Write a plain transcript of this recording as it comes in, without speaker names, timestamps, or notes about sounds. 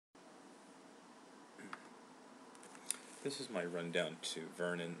This is my run down to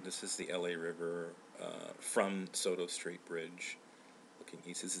Vernon. This is the LA River from Soto Street Bridge. Looking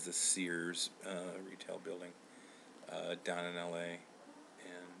east, this is a Sears retail building down in LA,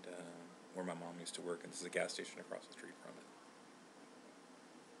 and where my mom used to work. And this is a gas station across the street from it.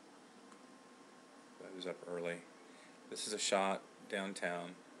 I was up early. This is a shot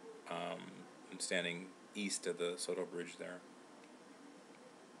downtown. I'm standing east of the Soto Bridge there,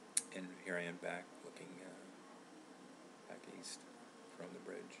 and here I am back looking back east from the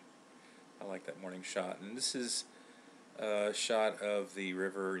bridge. I like that morning shot, and this is a shot of the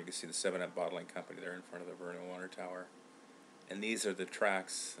river. You can see the 7-Up bottling company there in front of the Vernon Water Tower, and these are the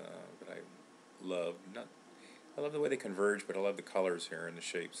tracks that I love. I love the way they converge, but I love the colors here and the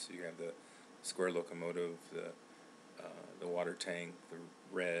shapes. So you have the square locomotive, the water tank, the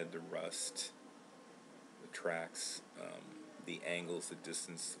red, the rust, the tracks, the angles, the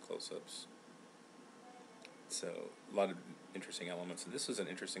distance, the close-ups. So a lot of interesting elements. And this was an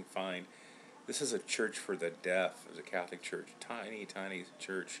interesting find. This is a church for the deaf. It was a Catholic church, tiny, tiny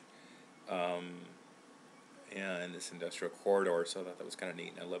church, and this industrial corridor. So I thought that was kind of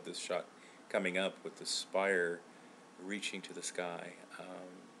neat. And I love this shot coming up with the spire reaching to the sky.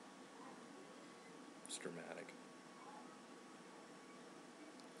 It's dramatic.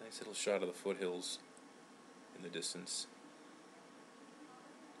 Nice little shot of the foothills in the distance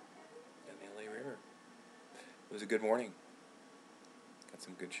and the LA River. It was a good morning. Got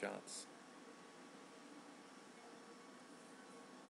some good shots.